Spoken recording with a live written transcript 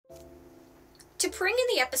T'Pring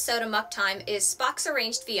in the episode Amok Time is Spock's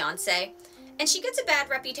arranged fiancé, and she gets a bad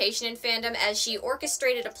reputation in fandom as she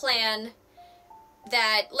orchestrated a plan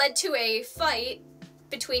that led to a fight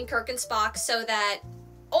between Kirk and Spock so that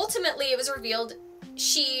ultimately it was revealed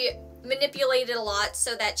she manipulated a lot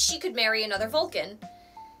so that she could marry another Vulcan.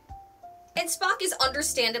 And Spock is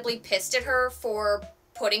understandably pissed at her for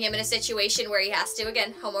putting him in a situation where he has to,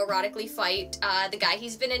 again, homoerotically fight the guy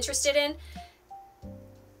he's been interested in.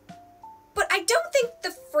 But I don't think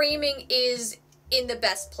the framing is in the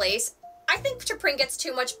best place. I think T'Pring gets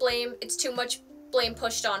too much blame. It's too much blame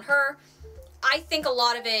pushed on her. I think a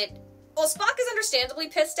lot of it... Well, Spock is understandably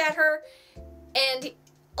pissed at her, and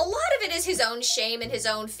a lot of it is his own shame and his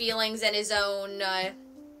own feelings and his own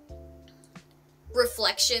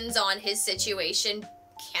reflections on his situation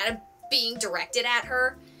kind of being directed at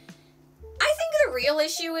her. I think the real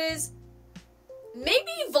issue is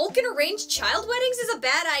maybe Vulcan arranged child weddings is a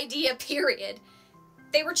bad idea, period.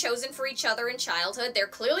 They were chosen for each other in childhood. They're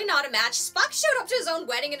clearly not a match. Spock showed up to his own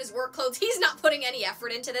wedding in his work clothes. He's not putting any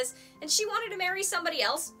effort into this. And she wanted to marry somebody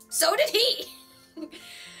else. So did he.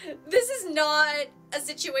 This is not a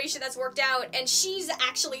situation that's worked out, and she's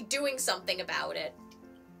actually doing something about it.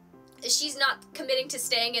 She's not committing to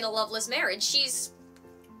staying in a loveless marriage. She's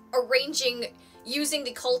arranging, using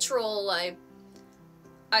the cultural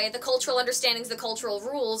understandings, the cultural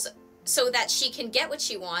rules, so that she can get what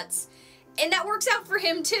she wants. And that works out for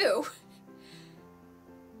him, too.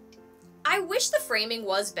 I wish the framing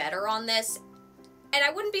was better on this, and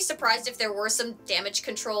I wouldn't be surprised if there were some damage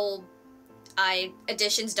control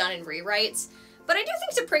additions done in rewrites. But I do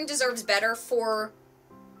think T'Pring deserves better for,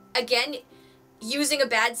 again, using a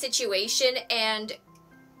bad situation and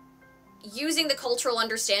using the cultural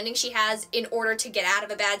understanding she has in order to get out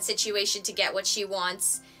of a bad situation to get what she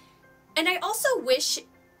wants. And I also wish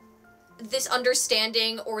this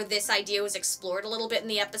understanding or this idea was explored a little bit in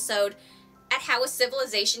the episode at how a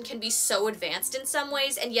civilization can be so advanced in some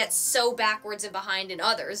ways and yet so backwards and behind in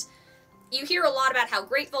others. You hear a lot about how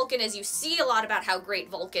great Vulcan is, you see a lot about how great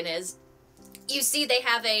Vulcan is. You see they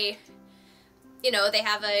have a, they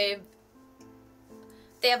have a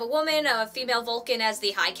woman, a female Vulcan as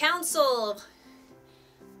the High Council,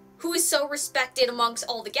 who is so respected amongst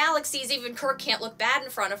all the galaxies, even Kirk can't look bad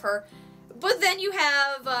in front of her. But then you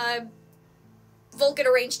have Vulcan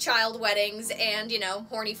arranged child weddings and,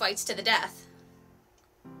 horny fights to the death.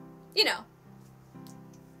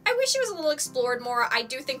 I wish it was a little explored more. I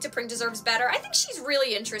do think T'Pring deserves better. I think she's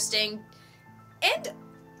really interesting. And,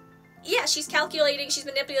 yeah, she's calculating, she's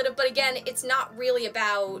manipulative, but again, it's not really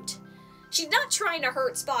about... She's not trying to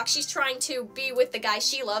hurt Spock, she's trying to be with the guy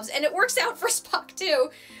she loves, and it works out for Spock, too,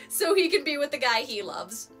 so he can be with the guy he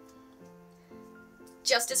loves.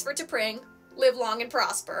 Justice for T'Pring. Live long and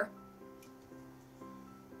prosper.